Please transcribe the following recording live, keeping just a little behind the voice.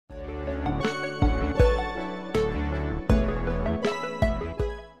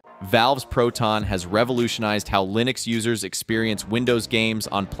Valve's Proton has revolutionized how Linux users experience Windows games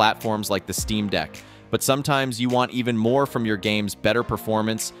on platforms like the Steam Deck. But sometimes you want even more from your games: better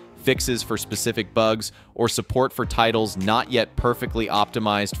performance, fixes for specific bugs, or support for titles not yet perfectly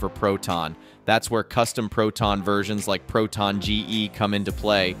optimized for Proton. That's where custom Proton versions like Proton GE come into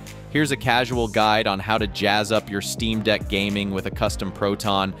play. Here's a casual guide on how to jazz up your Steam Deck gaming with a custom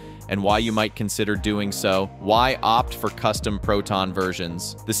Proton, and why you might consider doing so. Why opt for custom Proton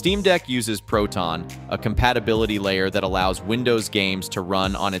versions? The Steam Deck uses Proton, a compatibility layer that allows Windows games to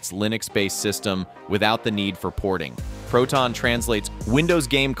run on its Linux-based system without the need for porting. Proton translates Windows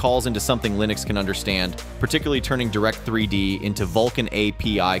game calls into something Linux can understand, particularly turning Direct3D into Vulkan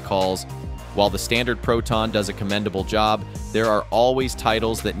API calls. While the standard Proton does a commendable job, there are always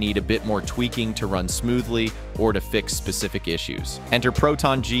titles that need a bit more tweaking to run smoothly or to fix specific issues. Enter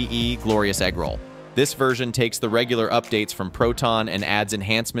Proton GE Glorious Eggroll. This version takes the regular updates from Proton and adds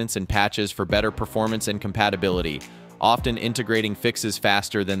enhancements and patches for better performance and compatibility, often integrating fixes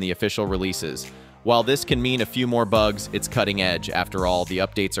faster than the official releases. While this can mean a few more bugs, it's cutting edge. After all, the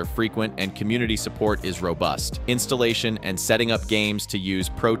updates are frequent and community support is robust. Installation and setting up games to use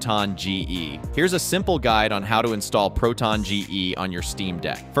Proton GE. Here's a simple guide on how to install Proton GE on your Steam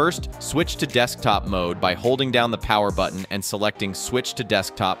Deck. First, switch to desktop mode by holding down the power button and selecting Switch to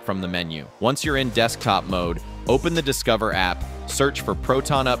Desktop from the menu. Once you're in desktop mode, open the Discover app, search for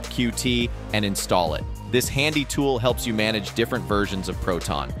ProtonUp-Qt, and install it. This handy tool helps you manage different versions of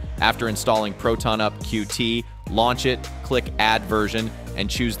Proton. After installing ProtonUp-Qt, launch it, click Add Version, and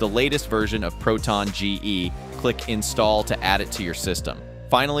choose the latest version of Proton GE. Click Install to add it to your system.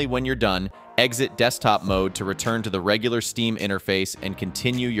 Finally, when you're done, exit desktop mode to return to the regular Steam interface and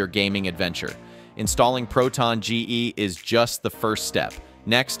continue your gaming adventure. Installing Proton GE is just the first step.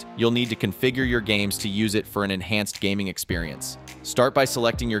 Next, you'll need to configure your games to use it for an enhanced gaming experience. Start by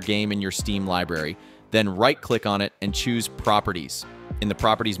selecting your game in your Steam library, then right-click on it and choose Properties. In the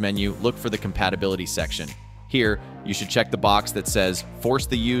Properties menu, look for the Compatibility section. Here, you should check the box that says Force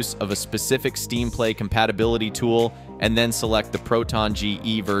the use of a specific Steam Play compatibility tool, and then select the Proton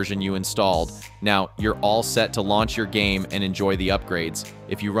GE version you installed. Now, you're all set to launch your game and enjoy the upgrades.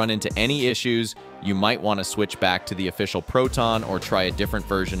 If you run into any issues, you might want to switch back to the official Proton or try a different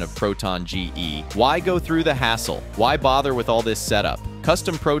version of Proton GE. Why go through the hassle? Why bother with all this setup?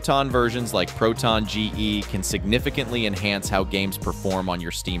 Custom Proton versions like Proton GE can significantly enhance how games perform on your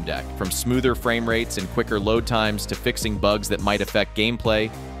Steam Deck. From smoother frame rates and quicker load times to fixing bugs that might affect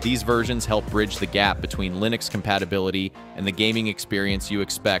gameplay, these versions help bridge the gap between Linux compatibility and the gaming experience you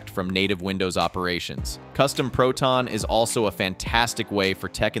expect from native Windows operations. Custom Proton is also a fantastic way for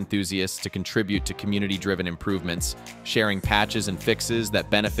tech enthusiasts to contribute to community-driven improvements, sharing patches and fixes that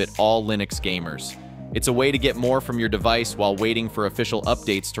benefit all Linux gamers. It's a way to get more from your device while waiting for official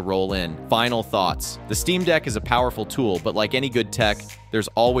updates to roll in. Final thoughts. The Steam Deck is a powerful tool, but like any good tech, there's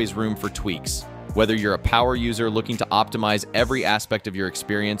always room for tweaks. Whether you're a power user looking to optimize every aspect of your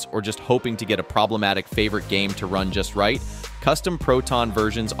experience or just hoping to get a problematic favorite game to run just right, custom Proton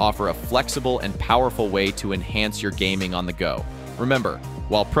versions offer a flexible and powerful way to enhance your gaming on the go. Remember,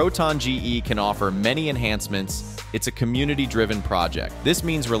 while Proton GE can offer many enhancements, it's a community-driven project. This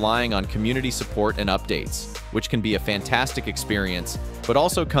means relying on community support and updates, which can be a fantastic experience, but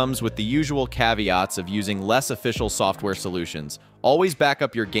also comes with the usual caveats of using less official software solutions. Always back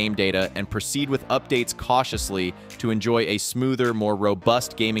up your game data and proceed with updates cautiously to enjoy a smoother, more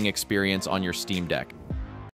robust gaming experience on your Steam Deck.